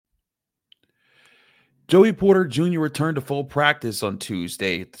Joey Porter Jr. returned to full practice on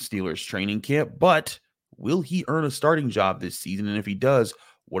Tuesday at the Steelers training camp, but will he earn a starting job this season? And if he does,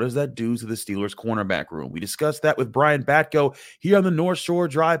 what does that do to the Steelers cornerback room? We discussed that with Brian Batko here on the North Shore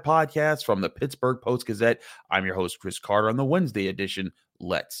Drive podcast from the Pittsburgh Post-Gazette. I'm your host, Chris Carter, on the Wednesday edition.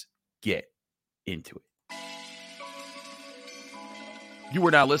 Let's get into it. You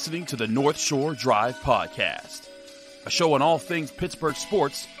are now listening to the North Shore Drive podcast, a show on all things Pittsburgh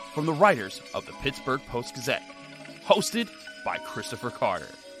sports from the writers of the Pittsburgh Post-Gazette, hosted by Christopher Carter.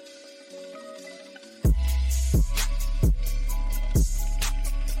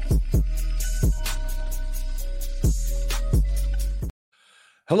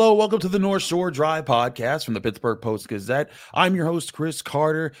 Hello, welcome to the North Shore Drive podcast from the Pittsburgh Post-Gazette. I'm your host, Chris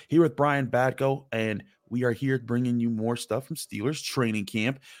Carter, here with Brian Batko, and we are here bringing you more stuff from Steelers training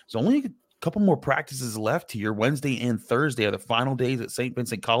camp. There's only a couple more practices left here. Wednesday and Thursday are the final days at St.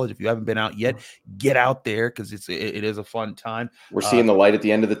 Vincent College. If you haven't been out yet, get out there because it is a fun time. We're seeing the light at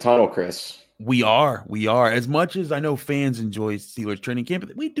the end of the tunnel, Chris. We are. As much as I know fans enjoy Steelers training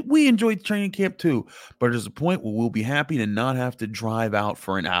camp, we enjoy training camp too. But there's a point where we'll be happy to not have to drive out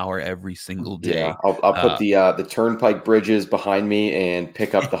for an hour every single day. Yeah, I'll put the turnpike bridges behind me and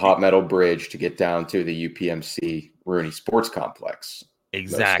pick up the Hot Metal Bridge to get down to the UPMC Rooney Sports Complex.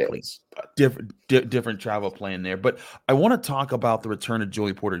 Exactly. Different travel plan there. But I want to talk about the return of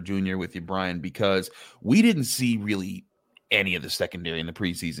Joey Porter Jr. with you, Brian, because we didn't see really any of the secondary in the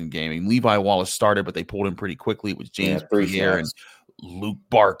preseason game. I mean, Levi Wallace started, but they pulled him pretty quickly. It was James Pierre and Luke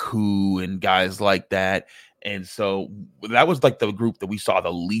Barku and guys like that. And so that was like the group that we saw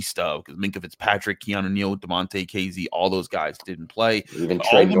the least of, because Minkah Fitzpatrick, Keanu Neal, DeMonte Casey, all those guys didn't play. Even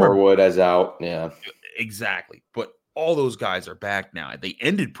Trey Norwood as out. Yeah, exactly. But all those guys are back now. They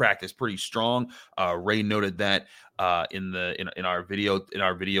ended practice pretty strong. Ray noted that in our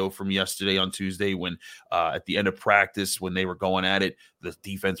video from yesterday on Tuesday, when at the end of practice, when they were going at it, the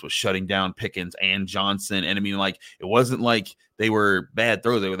defense was shutting down Pickens and Johnson. And I mean, like, it wasn't like they were bad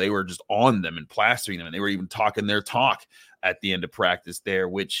throws. They were just on them and plastering them, and they were even talking their talk at the end of practice there,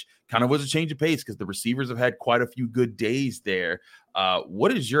 which kind of was a change of pace because the receivers have had quite a few good days there.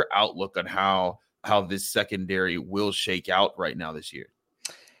 What is your outlook on how this secondary will shake out right now this year?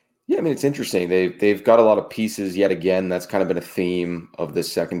 Yeah, I mean, it's interesting. They've got a lot of pieces yet again. That's kind of been a theme of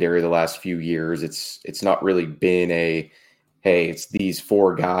this secondary the last few years. It's not really been hey, it's these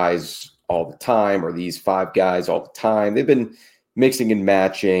four guys all the time or these five guys all the time. They've been mixing and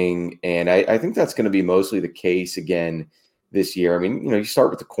matching, and I think that's going to be mostly the case again this year. I mean, you start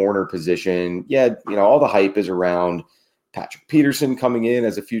with the corner position. Yeah, all the hype is around Patrick Peterson coming in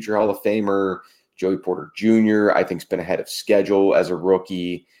as a future Hall of Famer. Joey Porter Jr., I think, has been ahead of schedule as a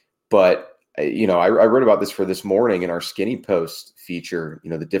rookie. But, I wrote about this for this morning in our Skinny Post feature,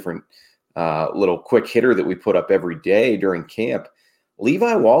 the different little quick hitter that we put up every day during camp.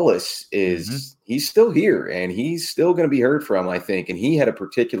 Levi Wallace he's still here, and he's still going to be heard from, I think. And he had a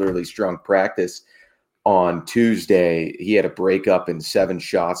particularly strong practice on Tuesday. He had a breakup in 7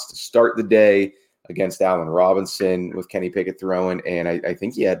 shots to start the day against Allen Robinson with Kenny Pickett throwing. And I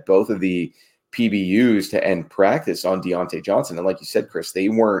think he had both of the PBUs to end practice on Deontay Johnson. And like you said, Chris, they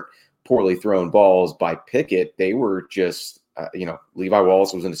weren't poorly thrown balls by Pickett. They were just, Levi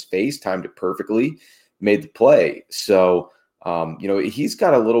Wallace was in his face, timed it perfectly, made the play. So, he's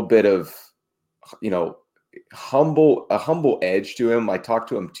got a little bit of, a humble edge to him. I talked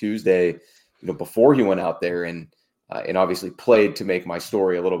to him Tuesday, before he went out there and obviously played to make my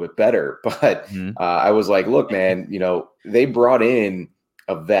story a little bit better. But I was like, look, man, they brought in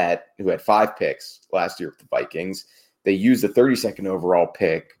a vet who had 5 picks last year with the Vikings. They used the 32nd overall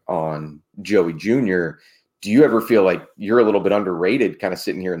pick on Joey Jr. Do you ever feel like you're a little bit underrated, kind of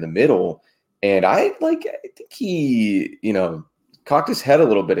sitting here in the middle? And I think he, cocked his head a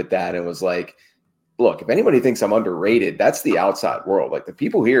little bit at that and was like, look, if anybody thinks I'm underrated, that's the outside world. Like, the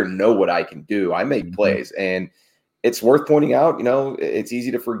people here know what I can do. I make plays. And it's worth pointing out, it's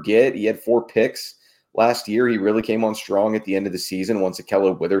easy to forget. He had 4 picks last year. He really came on strong at the end of the season once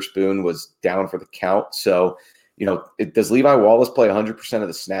Ahkello Witherspoon was down for the count. So, does Levi Wallace play 100% of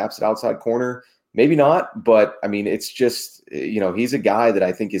the snaps at outside corner? Maybe not, but I mean, it's just, he's a guy that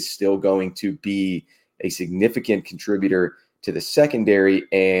I think is still going to be a significant contributor to the secondary.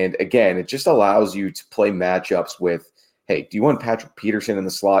 And again, it just allows you to play matchups with, hey, do you want Patrick Peterson in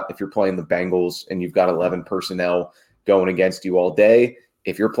the slot if you're playing the Bengals and you've got 11 personnel going against you all day?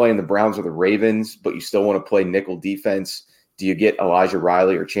 If you're playing the Browns or the Ravens, but you still want to play nickel defense, do you get Elijah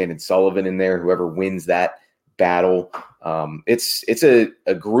Riley or Chandon Sullivan in there, whoever wins that battle? It's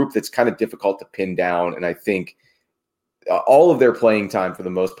a group that's kind of difficult to pin down. And I think all of their playing time for the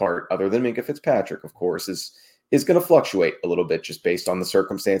most part, other than Minkah Fitzpatrick, of course, is going to fluctuate a little bit just based on the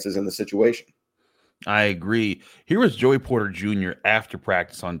circumstances and the situation. I agree. Here was Joey Porter Jr. after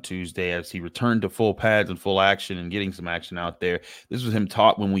practice on Tuesday as he returned to full pads and full action and getting some action out there. This was him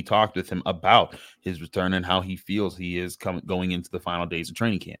when we talked with him about his return and how he feels he is going into the final days of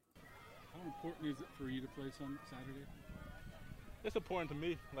training camp. How important is it for you to play some Saturday? It's important to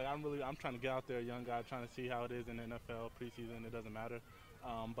me. Like I'm trying to get out there, a young guy, trying to see how it is in the NFL preseason. It doesn't matter,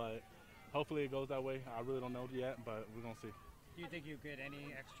 but hopefully it goes that way. I really don't know yet, but we're gonna see. Do you think you get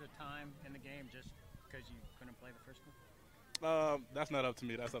any extra time in the game just because you couldn't play the first one? That's not up to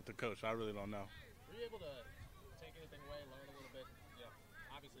me. That's up to coach. I really don't know. Were you able to take anything away, learn a little bit? Yeah,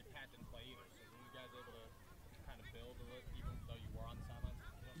 obviously Pat didn't play either, so were you guys able to kind of build a little, even though you were on the sidelines?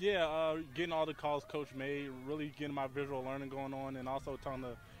 Yeah, getting all the calls coach made, really getting my visual learning going on, and also talking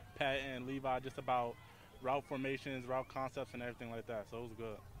to Pat and Levi just about route formations, route concepts, and everything like that. So it was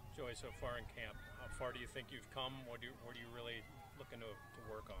good. Joey, so far in camp, how far do you think you've come? What are you really looking to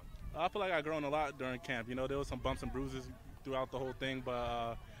work on? I feel like I've grown a lot during camp. You know, there was some bumps and bruises throughout the whole thing,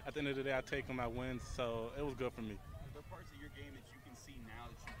 but at the end of the day, I take them at wins, so it was good for me. Are there parts of your game that you can see now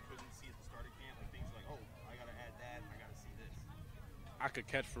that you couldn't see at the start of camp? Like things like, oh, I got to add that, I got to see this. I could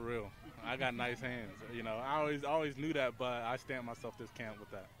catch for real. I got nice hands. You know, I always knew that, but I stamped myself this camp with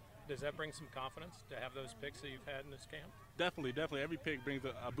that. Does that bring some confidence to have those picks that you've had in this camp? Definitely. Every pick brings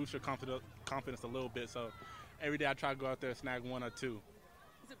a boost your confidence a little bit, so every day I try to go out there and snag one or two.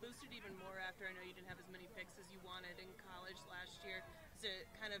 Is it boosted even more after I know you didn't have as many picks as you wanted in college last year? Is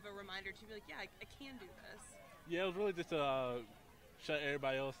it kind of a reminder to be like, yeah, I can do this? Yeah, it was really just to shut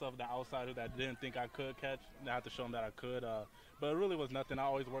everybody else up, the outsider that didn't think I could catch, and I had to show them that I could. But it really was nothing. I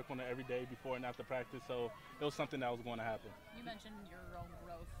always work on it every day before and after practice, so it was something that was going to happen. You mentioned your own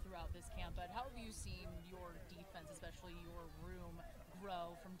growth throughout this camp, but how have you seen your defense, especially your room,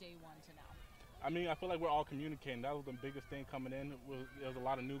 grow from day one to now? I mean, I feel like we're all communicating. That was the biggest thing coming in. There was a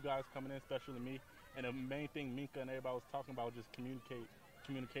lot of new guys coming in, especially me. And the main thing Minkah and everybody was talking about was just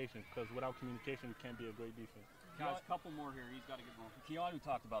communication, because without communication, we can't be a great defense. Guys, a couple more here. He's got to get going. Keanu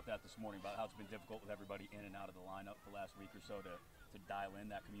talked about that this morning, about how it's been difficult with everybody in and out of the lineup the last week or so to dial in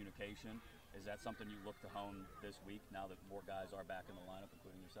that communication. Is that something you look to hone this week now that more guys are back in the lineup,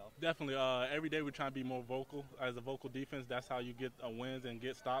 including yourself? Definitely. Every day we're trying to be more vocal. As a vocal defense, that's how you get wins and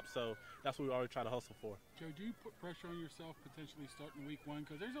get stops. So that's what we always try to hustle for. Joe, do you put pressure on yourself potentially starting week one?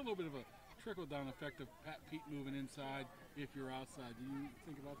 Because there's a little bit of a trickle-down effect of Pete moving inside if you're outside. Do you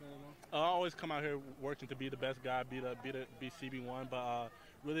think about that at all? I always come out here working to be the best guy, be CB1, but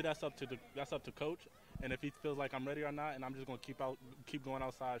really that's up to coach. And if he feels like I'm ready or not, and I'm just going to keep going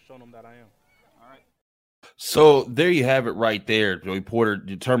outside, showing him that I am. All right. So there you have it right there. Joey Porter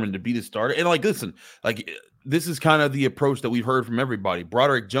determined to be the starter. And listen, this is kind of the approach that we've heard from everybody.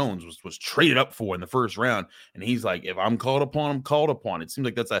 Broderick Jones was traded up for in the first round. And he's like, if I'm called upon, I'm called upon. It seems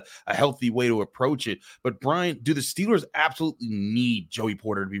like that's a healthy way to approach it. But Brian, do the Steelers absolutely need Joey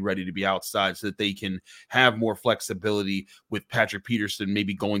Porter to be ready to be outside so that they can have more flexibility with Patrick Peterson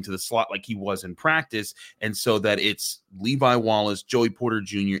maybe going to the slot like he was in practice, and so that it's Levi Wallace, Joey Porter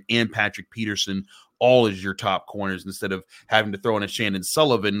Jr., and Patrick Peterson all as your top corners instead of having to throw in a Shannon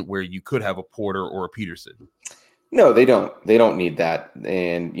Sullivan where you could have a Porter or a Peterson? No, they don't. They don't need that.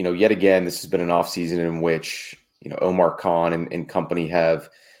 And, yet again, this has been an offseason in which, Omar Khan and company have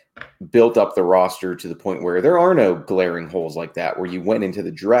built up the roster to the point where there are no glaring holes like that, where you went into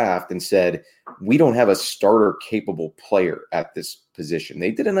the draft and said, we don't have a starter capable player at this position.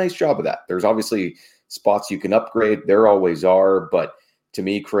 They did a nice job of that. There's obviously spots you can upgrade. There always are. But to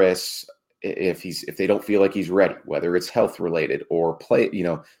me, Chris, if they don't feel like he's ready, whether it's health related or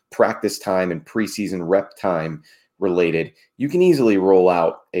practice time and preseason rep time related, you can easily roll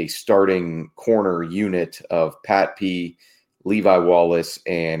out a starting corner unit of Pat P, Levi Wallace,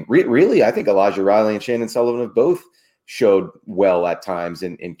 and really, I think Elijah Riley and Shannon Sullivan have both showed well at times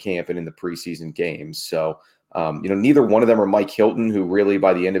in camp and in the preseason games. So, neither one of them are Mike Hilton, who really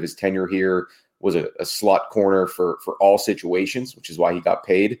by the end of his tenure here was a slot corner for all situations, which is why he got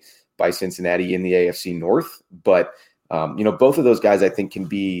paid by Cincinnati in the AFC North. But, both of those guys I think can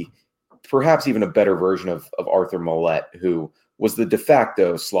be perhaps even a better version of Arthur Mollett, who was the de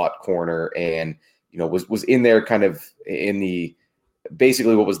facto slot corner and, was in there kind of in the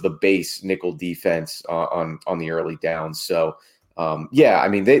basically what was the base nickel defense on the early downs. So,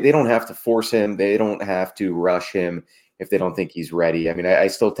 they don't have to force him. They don't have to rush him if they don't think he's ready. I mean, I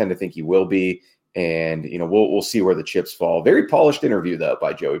still tend to think he will be. And, we'll see where the chips fall. Very polished interview, though,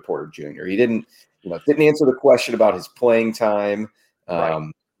 by Joey Porter Jr. He didn't answer the question about his playing time.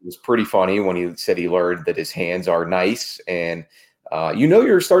 Right. was pretty funny when he said he learned that his hands are nice. And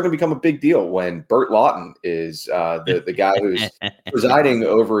you're starting to become a big deal when Burt Lawton is the guy who's presiding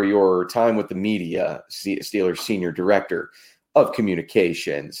over your time with the media, Steelers senior director of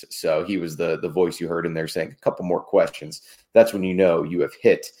communications. So he was the voice you heard in there saying a couple more questions. That's when you know you have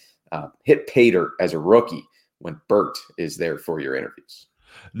hit pay dirt as a rookie, when Burt is there for your interviews.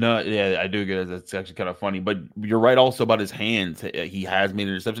 No, yeah, I do get it. That's actually kind of funny. But you're right also about his hands. He has made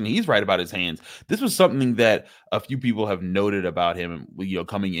an interception. He's right about his hands. This was something that a few people have noted about him,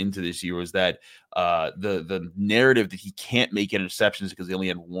 coming into this year, was that the narrative that he can't make interceptions because he only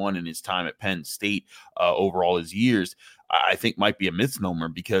had one in his time at Penn State over all his years, I think might be a misnomer,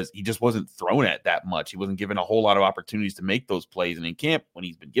 because he just wasn't thrown at that much. He wasn't given a whole lot of opportunities to make those plays. And in camp, when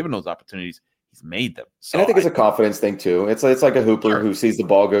he's been given those opportunities, he's made them. So and I think it's a confidence thing too. It's like a hooper who sees the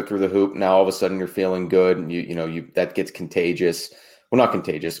ball go through the hoop. Now all of a sudden you're feeling good, and you that gets contagious. Well, not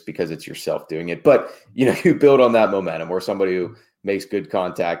contagious because it's yourself doing it, but you build on that momentum, or somebody who makes good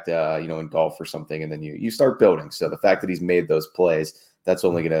contact, in golf or something, and then you start building. So the fact that he's made those plays, that's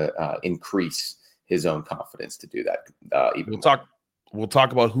only going to increase his own confidence to do that. We'll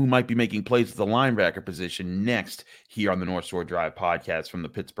talk about who might be making plays at the linebacker position next here on the North Shore Drive podcast from the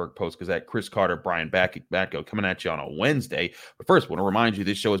Pittsburgh Post-Gazette. Chris Carter, Brian Batko coming at you on a Wednesday. But first, I want to remind you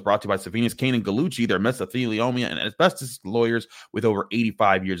this show is brought to you by Savinas, Kane, and Gallucci. They're mesothelioma and asbestos lawyers with over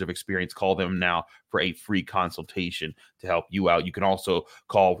 85 years of experience. Call them now for a free consultation to help you out. You can also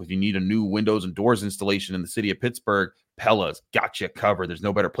call if you need a new windows and doors installation in the city of Pittsburgh. Pella's got you covered. There's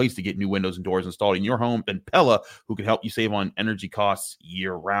no better place to get new windows and doors installed in your home than Pella, who can help you save on energy costs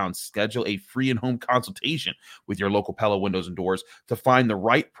year-round. Schedule a free in-home consultation with your local Pella windows and doors to find the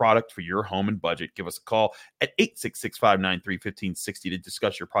right product for your home and budget. Give us a call at 866-593-1560 to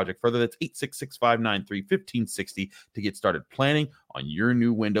discuss your project further. That's 866-593-1560 to get started planning on your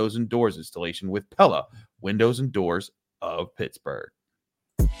new windows and doors installation with Pella Windows and Doors of Pittsburgh.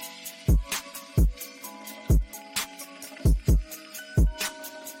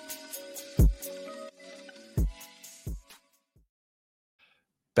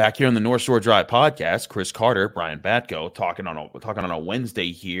 Back here on the North Shore Drive podcast, Chris Carter, Brian Batko, talking on a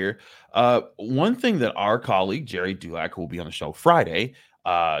Wednesday here. One thing that our colleague Jerry Dulac, who will be on the show Friday,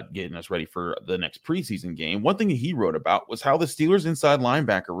 getting us ready for the next preseason game, one thing that he wrote about was how the Steelers' inside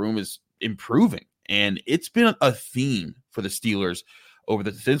linebacker room is improving, and it's been a theme for the Steelers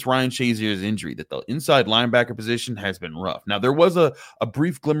since Ryan Shazier's injury, that the inside linebacker position has been rough. Now, there was a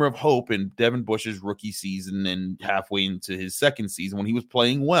brief glimmer of hope in Devin Bush's rookie season and halfway into his second season when he was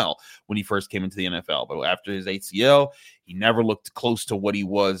playing well when he first came into the NFL. But after his ACL, he never looked close to what he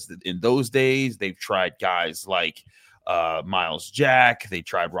was in those days. They've tried guys like Miles Jack. They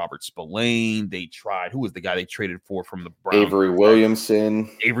tried Robert Spillane. They tried, who was the guy they traded for from the Browns? Avery Williamson.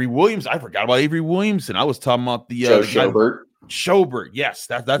 I forgot about Avery Williamson. I was talking about the Joe Schobert. Schobert, yes,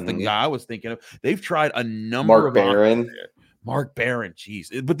 that's the guy I was thinking of. They've tried a number of Mark Barron,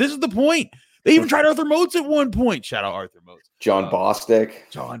 jeez. But this is the point. They even tried Arthur Motes at one point. Shout out Arthur Motes. John Bostic.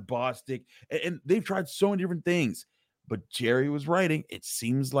 And they've tried so many different things. But Jerry was writing, it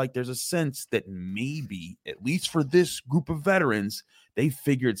seems like there's a sense that maybe, at least for this group of veterans, they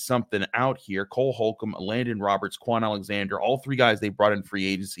figured something out here. Cole Holcomb, Landon Roberts, Quan Alexander, all three guys they brought in free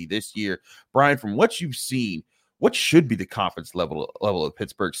agency this year. Brian, from what you've seen, what should be the confidence level of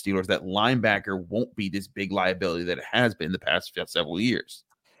Pittsburgh Steelers that linebacker won't be this big liability that it has been the past several years?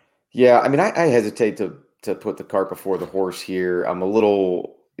 Yeah, I mean, I hesitate to put the cart before the horse here. I'm a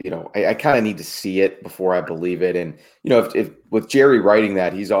little, I kind of need to see it before I believe it. And, if with Jerry writing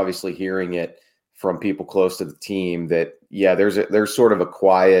that, he's obviously hearing it from people close to the team that, yeah, there's sort of a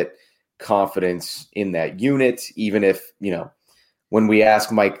quiet confidence in that unit, even if, when we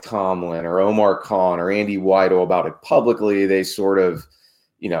ask Mike Tomlin or Omar Khan or Andy Weidel about it publicly, they sort of,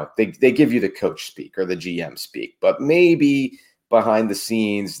 they give you the coach speak or the GM speak, but maybe behind the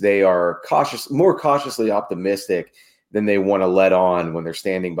scenes, they are more cautiously optimistic than they want to let on when they're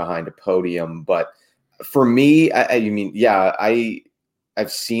standing behind a podium. But for me, I've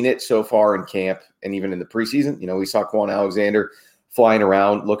seen it so far in camp and even in the preseason. We saw Quan Alexander flying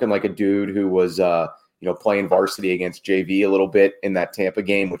around looking like a dude who was, playing varsity against JV a little bit in that Tampa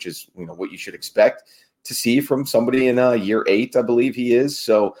game, which is, what you should expect to see from somebody in year 8, I believe he is.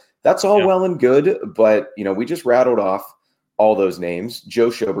 So that's all well and good. But, we just rattled off all those names. Joe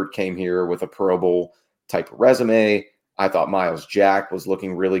Schobert came here with a Pro Bowl type of resume. I thought Miles Jack was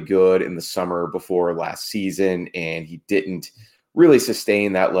looking really good in the summer before last season, and he didn't really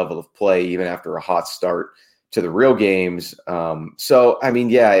sustain that level of play even after a hot start to the real games.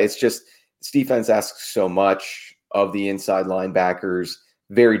 It's just, this defense asks so much of the inside linebackers.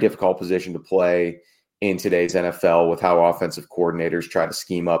 very difficult position to play in today's NFL with how offensive coordinators try to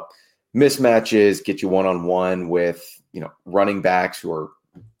scheme up mismatches, get you one-on-one with, running backs who are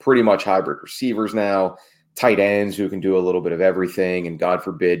pretty much hybrid receivers now, tight ends who can do a little bit of everything, and God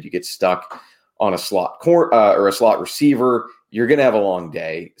forbid you get stuck on a slot or a slot receiver, you're going to have a long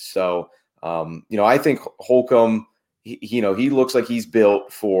day. So, I think Holcomb, he looks like he's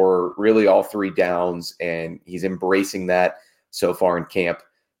built for really all three downs, and he's embracing that so far in camp.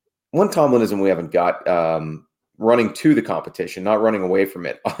 One Tomlinism we haven't got, running to the competition, not running away from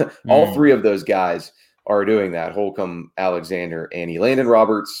it. All three of those guys are doing that. Holcomb, Alexander, and Elandon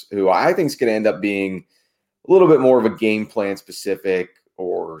Roberts, who I think is going to end up being a little bit more of a game plan specific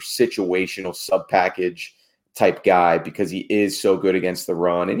or situational sub package type guy, because he is so good against the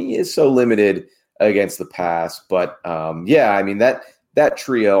run and he is so limited against the pass. But that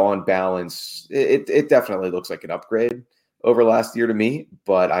trio on balance, it definitely looks like an upgrade over last year to me.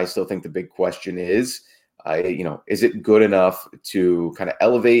 But I still think the big question is, is it good enough to kind of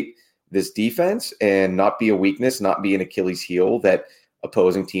elevate this defense and not be a weakness, not be an Achilles heel that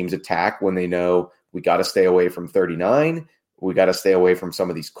opposing teams attack when they know we got to stay away from 39. We got to stay away from some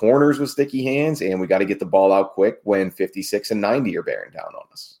of these corners with sticky hands, and we got to get the ball out quick when 56 and 90 are bearing down on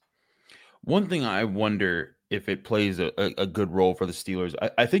us. One thing I wonder if it plays a good role for the Steelers,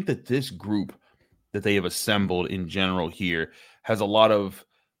 I think that this group that they have assembled in general here has a lot of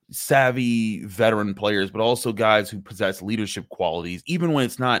savvy veteran players, but also guys who possess leadership qualities, even when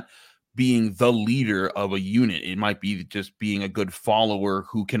it's not being the leader of a unit. It might be just being a good follower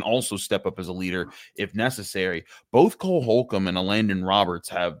who can also step up as a leader if necessary. Both Cole Holcomb and Elandon Roberts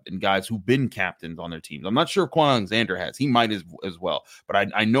have been guys who've been captains on their teams. I'm not sure if Quan Alexander has. He might as well.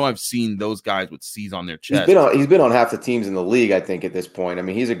 But I know I've seen those guys with C's on their chest. He's been on half the teams in the league, I think, at this point. I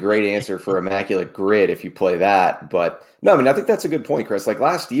mean, he's a great answer for Immaculate Grid if you play that. But no, I mean, I think that's a good point, Chris. Like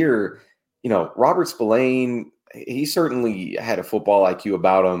last year, Robert Spillane, he certainly had a football IQ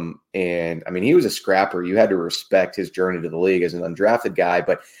about him. And I mean, he was a scrapper. You had to respect his journey to the league as an undrafted guy,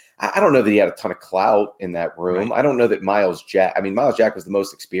 but I don't know that he had a ton of clout in that room. Right. I don't know that Miles Jack was the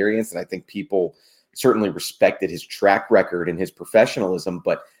most experienced, and I think people certainly respected his track record and his professionalism,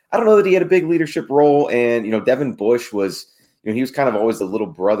 but I don't know that he had a big leadership role. And, Devin Bush was, he was kind of always the little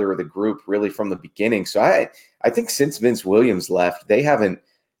brother of the group really from the beginning. So I think since Vince Williams left, they haven't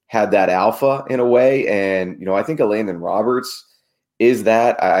had that alpha in a way. And, I think Elandon Roberts is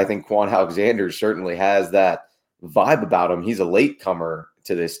that. I think Quan Alexander certainly has that vibe about him. He's a latecomer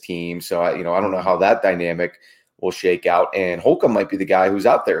to this team. So, I don't know how that dynamic will shake out. And Holcomb might be the guy who's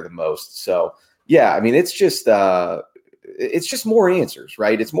out there the most. So, yeah, I mean, it's just more answers,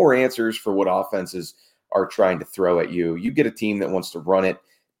 right? It's more answers for what offenses are trying to throw at you. You get a team that wants to run it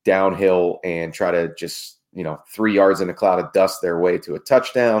downhill and try to just, 3 yards in a cloud of dust their way to a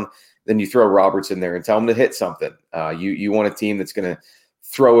touchdown. Then you throw Roberts in there and tell him to hit something. You want a team that's going to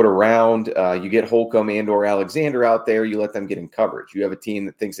throw it around. You get Holcomb and or Alexander out there. You let them get in coverage. You have a team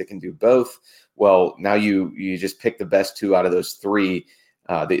that thinks it can do both. Well, now you just pick the best two out of those three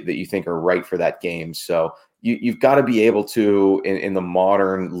that you think are right for that game. So you've got to be able to, in the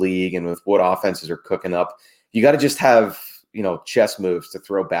modern league and with what offenses are cooking up, you got to just have, chess moves to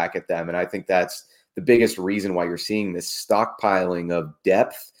throw back at them. And I think that's the biggest reason why you're seeing this stockpiling of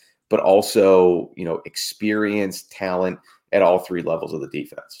depth, but also, experience, talent at all three levels of the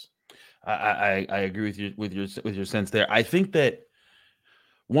defense. I agree with your sense there. I think that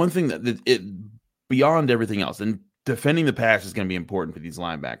one thing that beyond everything else, and defending the pass is going to be important for these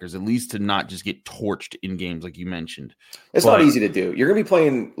linebackers, at least to not just get torched in games like you mentioned. It's not easy to do. You're going to be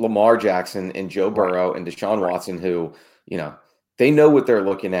playing Lamar Jackson and Joe Burrow and Deshaun Watson, who, they know what they're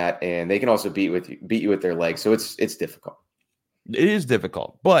looking at, and they can also beat you with their legs. So it's difficult. It is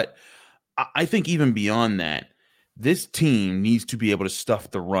difficult, but I think even beyond that, this team needs to be able to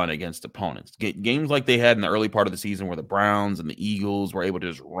stuff the run against opponents. Games like they had in the early part of the season where the Browns and the Eagles were able to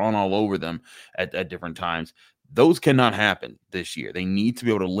just run all over them at different times. Those cannot happen this year. They need to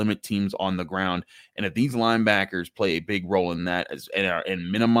be able to limit teams on the ground. And if these linebackers play a big role in that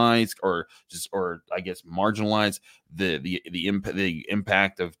and minimize or I guess marginalize the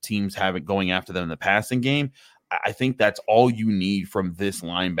impact of teams going after them in the passing game, I think that's all you need from this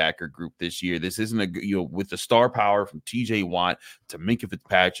linebacker group this year. This isn't with the star power from TJ Watt to Minkah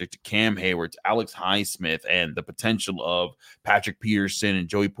Fitzpatrick to Cam Hayward to Alex Highsmith and the potential of Patrick Peterson and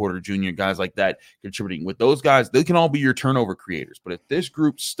Joey Porter Jr., guys like that contributing. With those guys, they can all be your turnover creators. But if this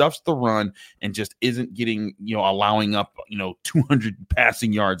group stuffs the run and just isn't getting, allowing up, 200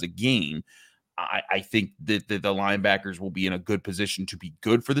 passing yards a game, I think that the linebackers will be in a good position to be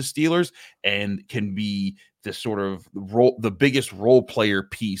good for the Steelers and can be the sort of the biggest role player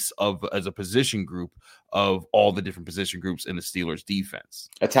piece of as a position group of all the different position groups in the Steelers defense.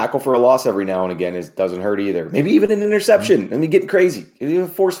 A tackle for a loss every now and again doesn't hurt either. Maybe even an interception. I mean, getting crazy. Maybe even a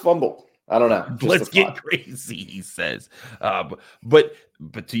forced fumble. I don't know. Let's get crazy, he says. But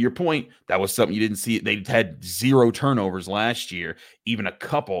to your point, that was something you didn't see. They had 0 turnovers last year. Even a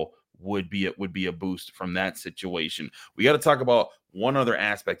couple would be a boost from that situation. We got to talk about one other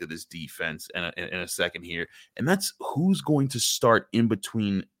aspect of this defense in a second here, and that's who's going to start in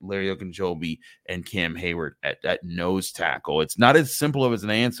between Larry Ogunjobi and Cam Hayward at nose tackle. It's not as simple of an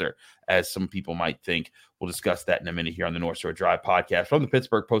answer as some people might think. We'll discuss that in a minute here on the North Shore Drive podcast from the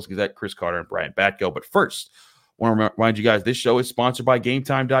Pittsburgh Post-Gazette. Chris Carter and Brian Batko. But first, I want to remind you guys, this show is sponsored by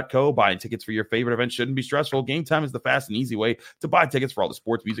GameTime.co. Buying tickets for your favorite event shouldn't be stressful. Game Time is the fast and easy way to buy tickets for all the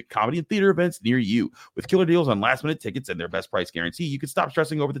sports, music, comedy, and theater events near you. With killer deals on last-minute tickets and their best price guarantee, you can stop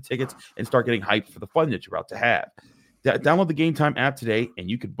stressing over the tickets and start getting hyped for the fun that you're about to have. Download the Game Time app today, and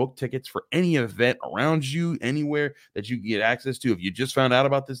you can book tickets for any event around you, anywhere that you can get access to. If you just found out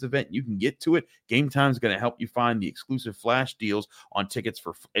about this event, you can get to it. Game Time is going to help you find the exclusive flash deals on tickets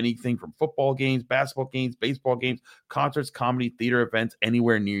for anything from football games, basketball games, baseball games, concerts, comedy, theater events,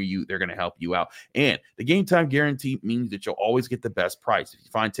 anywhere near you. They're going to help you out. And the Game Time guarantee means that you'll always get the best price. If you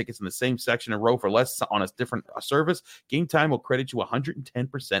find tickets in the same section and row for less on a different service, Game Time will credit you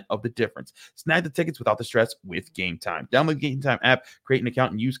 110% of the difference. Snag the tickets without the stress with Game Time. Download the Game Time app, create an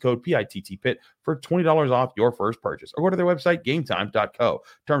account, and use code PITTPIT for $20 off your first purchase. Or go to their website, gametime.co.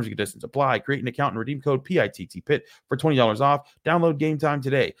 Terms and conditions apply. Create an account and redeem code PITTPIT for $20 off. Download Game Time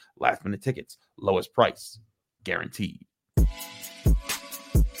today. Last minute tickets, lowest price, guaranteed.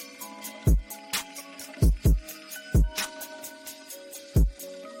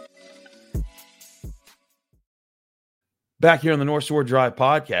 Back here on the North Shore Drive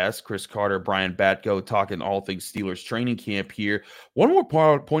podcast, Chris Carter, Brian Batko talking all things Steelers training camp here. One more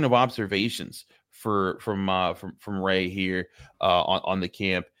point of observations from Ray here on the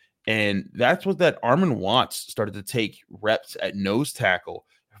camp, and that's what that Armon Watts started to take reps at nose tackle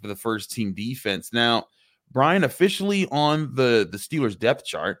for the first team defense. Now, Brian, officially on the Steelers depth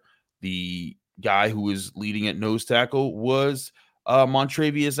chart, the guy who was leading at nose tackle was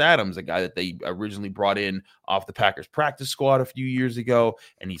Montravius Adams, a guy that they originally brought in off the Packers practice squad a few years ago,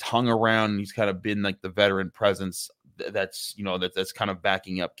 and he's hung around and he's kind of been like the veteran presence that's kind of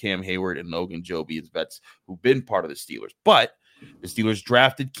backing up Cam Hayward and Ogunjobi as vets who've been part of the Steelers. But the Steelers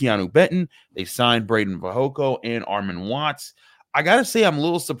drafted Keanu Benton, they signed Braden Fehoko and Armon Watts. I gotta say, I'm a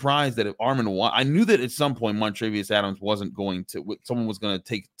little surprised that if Armon Watts, I knew that at some point Montravius Adams wasn't going to, someone was going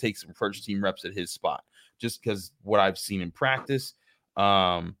to take some first team reps at his spot, just because what I've seen in practice,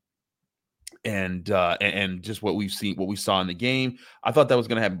 and just what we saw in the game. I thought that was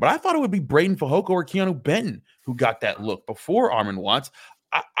going to happen, but I thought it would be Braden Fehoko or Keanu Benton who got that look before Armon Watts.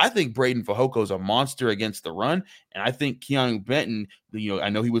 I think Braden Fehoko is a monster against the run, and I think Keanu Benton, I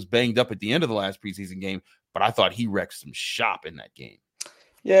know he was banged up at the end of the last preseason game, but I thought he wrecked some shop in that game.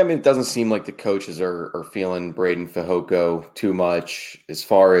 Yeah, I mean, it doesn't seem like the coaches are feeling Braden Fehoko too much. As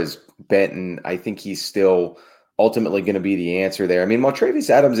far as Benton, I think he's still ultimately going to be the answer there. I mean, Montravius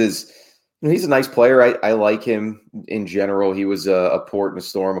Adams he's a nice player. I like him in general. He was a port in a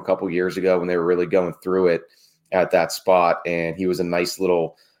storm a couple years ago when they were really going through it at that spot, and he was a nice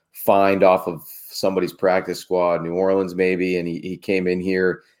little find off of somebody's practice squad, New Orleans maybe, and he came in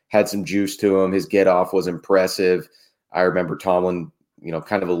here, had some juice to him. His get off was impressive. I remember Tomlin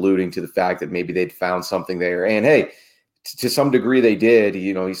kind of alluding to the fact that maybe they'd found something there. And hey, to some degree they did.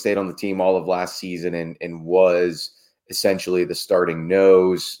 He stayed on the team all of last season and was essentially the starting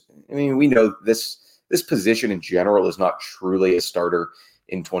nose. I mean, we know this position in general is not truly a starter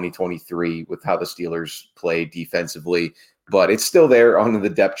in 2023 with how the Steelers play defensively, but it's still there on the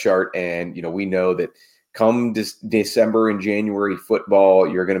depth chart. And, we know that come December and January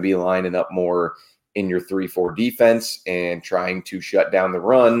football, you're going to be lining up more in your 3-4 defense and trying to shut down the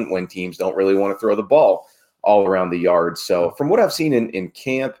run when teams don't really want to throw the ball all around the yard. So from what I've seen in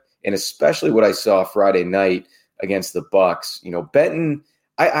camp, and especially what I saw Friday night against the Bucs, Benton,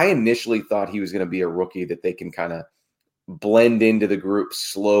 I initially thought he was going to be a rookie that they can kind of blend into the group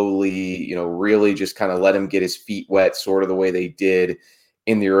slowly, really just kind of let him get his feet wet, sort of the way they did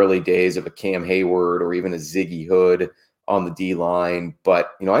in the early days of a Cam Hayward or even a Ziggy Hood on the D-line.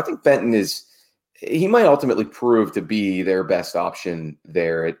 But, I think Benton he might ultimately prove to be their best option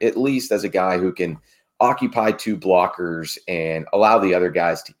there, at least as a guy who can occupy 2 blockers and allow the other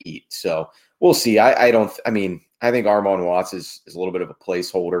guys to eat. So we'll see. I think Armon Watts is a little bit of a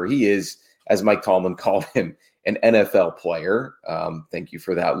placeholder. He is as Mike Tomlin called him, an NFL player. Thank you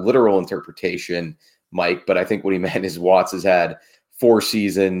for that literal interpretation, Mike. But I think what he meant is Watts has had 4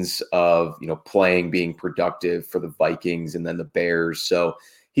 seasons of, playing, being productive for the Vikings and then the Bears. So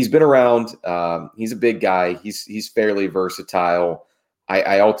he's been around. He's a big guy. He's fairly versatile.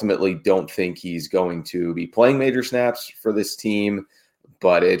 I ultimately don't think he's going to be playing major snaps for this team,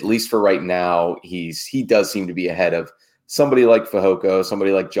 but at least for right now, he does seem to be ahead of somebody like Fehoko,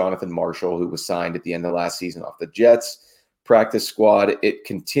 somebody like Jonathan Marshall, who was signed at the end of last season off the Jets practice squad. It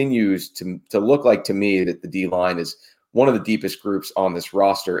continues to look like to me that the D-line is one of the deepest groups on this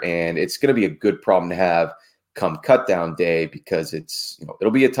roster, and it's going to be a good problem to have come cutdown day because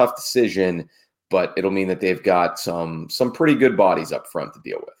it'll be a tough decision, but it'll mean that they've got some pretty good bodies up front to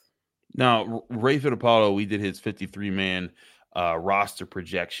deal with. Now, Ray Fittipaldo, we did his 53-man roster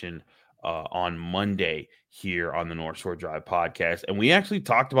projection on Monday here on the North Shore Drive podcast, and we actually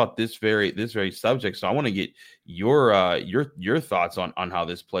talked about this very subject. So I want to get your thoughts on how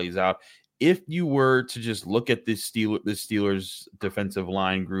this plays out. If you were to just look at this Steelers defensive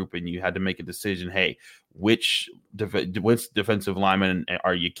line group and you had to make a decision, hey, which defensive lineman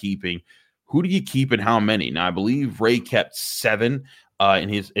are you keeping? Who do you keep and how many? Now, I believe Ray kept 7 in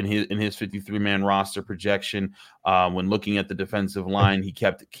his 53-man roster projection. When looking at the defensive line, he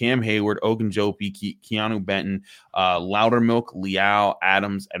kept Cam Hayward, Ogunjobi, Keanu Benton, Loudermilk, Leal,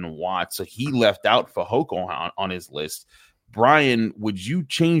 Adams, and Watts. So he left out Fehoko on his list. Brian, would you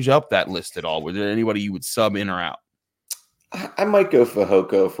change up that list at all? Was there anybody you would sub in or out? I might go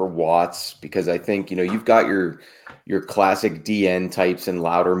Fehoko for Watts because I think, you've got your classic DN types in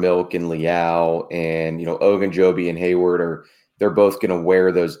Loudermilk and Leal, and, Ogunjobi and Hayward they're both going to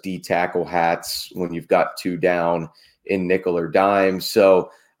wear those D tackle hats when you've got 2 down in nickel or dime.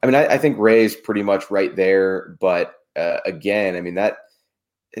 So, I think Ray's pretty much right there. But again,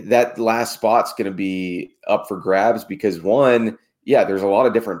 that last spot's going to be up for grabs because 1, there's a lot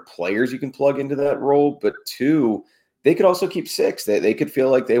of different players you can plug into that role. But 2, they could also keep 6. They could feel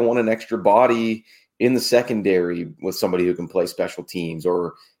like they want an extra body in the secondary with somebody who can play special teams,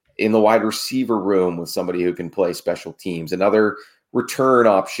 or in the wide receiver room with somebody who can play special teams, another return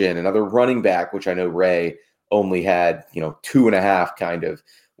option, another running back, which I know Ray only had, 2.5 kind of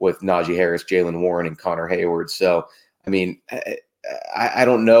with Najee Harris, Jalen Warren, and Connor Hayward. So, I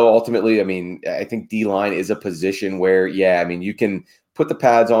don't know. Ultimately, I think D-line is a position where, you can put the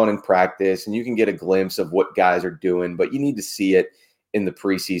pads on in practice and you can get a glimpse of what guys are doing, but you need to see it in the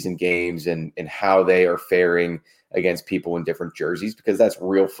preseason games and how they are faring against people in different jerseys, because that's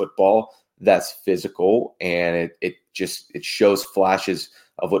real football. That's physical, and it shows flashes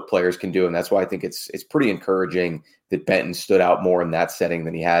of what players can do. And that's why I think it's pretty encouraging that Benton stood out more in that setting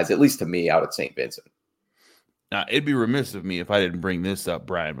than he has, at least to me, out at St. Vincent. Now, it'd be remiss of me if I didn't bring this up,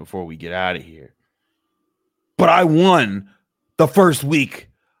 Brian, before we get out of here. But I won the first week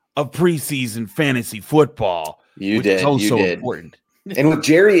of preseason fantasy football. You did. So important. And with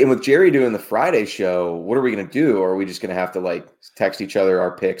Jerry doing the Friday show, what are we going to do? Or are we just going to have to text each other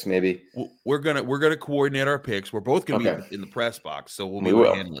our picks? Maybe we're gonna coordinate our picks. We're both going to be in the press box, so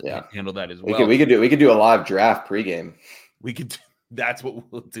we'll handle that as well. We could do a live draft pregame. We could. That's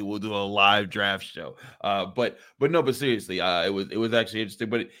what we'll do. We'll do a live draft show. But seriously, it was actually interesting.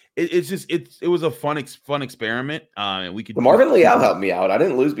 But it was a fun experiment. And we could. Marvin Leal helped me out. I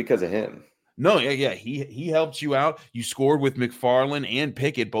didn't lose because of him. No, yeah, he helped you out. You scored with McFarland and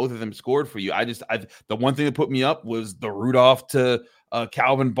Pickett. Both of them scored for you. The one thing that put me up was the Rudolph to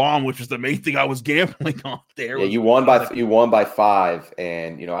Calvin Baum, which was the main thing I was gambling on there. Yeah, you won by 5,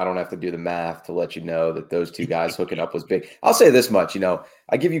 and I don't have to do the math to let you know that those 2 guys hooking up was big. I'll say this much,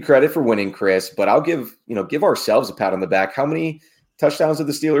 I give you credit for winning, Chris, but I'll give ourselves a pat on the back. How many touchdowns did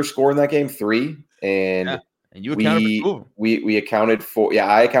the Steelers score in that game? 3, and. Yeah. And you accounted for 2. We accounted for,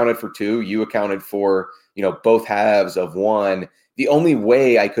 I accounted for 2. You accounted for, both halves of 1. The only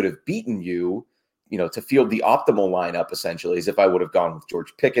way I could have beaten you, to field the optimal lineup essentially is if I would have gone with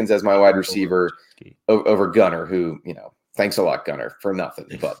George Pickens as my wide receiver over Gunner, who, thanks a lot, Gunner, for nothing.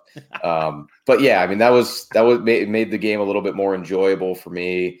 But yeah, that made the game a little bit more enjoyable for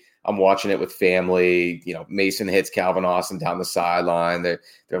me. I'm watching it with family. Mason hits Calvin Austin down the sideline. They're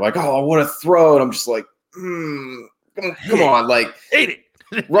like, oh, what a throw. And I'm just like, come on, hate it.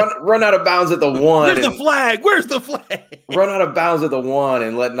 run out of bounds at the 1. Where's the flag? Run out of bounds at the 1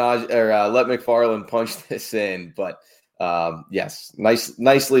 and let McFarland punch this in. But yes,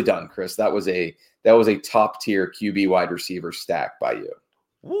 nicely done, Chris. That was a top tier QB wide receiver stack by you.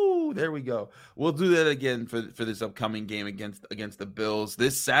 Woo, there we go. We'll do that again for this upcoming game against the Bills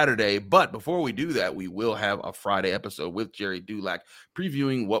this Saturday. But before we do that, we will have a Friday episode with Jerry Dulac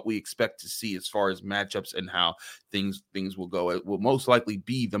previewing what we expect to see as far as matchups and how things will go. It will most likely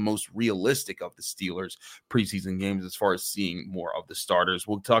be the most realistic of the Steelers preseason games as far as seeing more of the starters.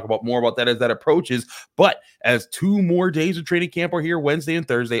 We'll talk about more about that as that approaches. But as 2 more days of training camp are here, Wednesday and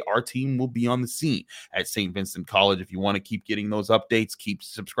Thursday, our team will be on the scene at St. Vincent College. If you want to keep getting those updates, keep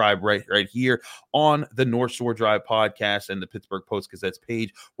subscribe right here on the North Shore Drive podcast and the Pittsburgh Post-Gazette's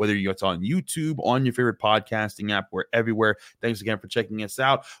page, whether it's on YouTube, on your favorite podcasting app, we're everywhere. Thanks again for checking us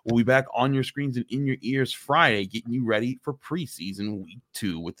out. We'll be back on your screens and in your ears Friday, getting you ready for preseason week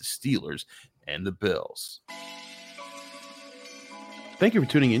 2 with the Steelers and the Bills. Thank you for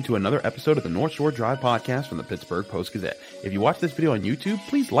tuning in to another episode of the North Shore Drive podcast from the Pittsburgh Post-Gazette. If you watch this video on YouTube,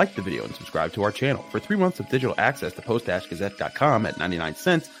 please like the video and subscribe to our channel. For 3 months of digital access to post-gazette.com at 99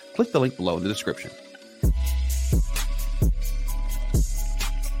 cents, click the link below in the description.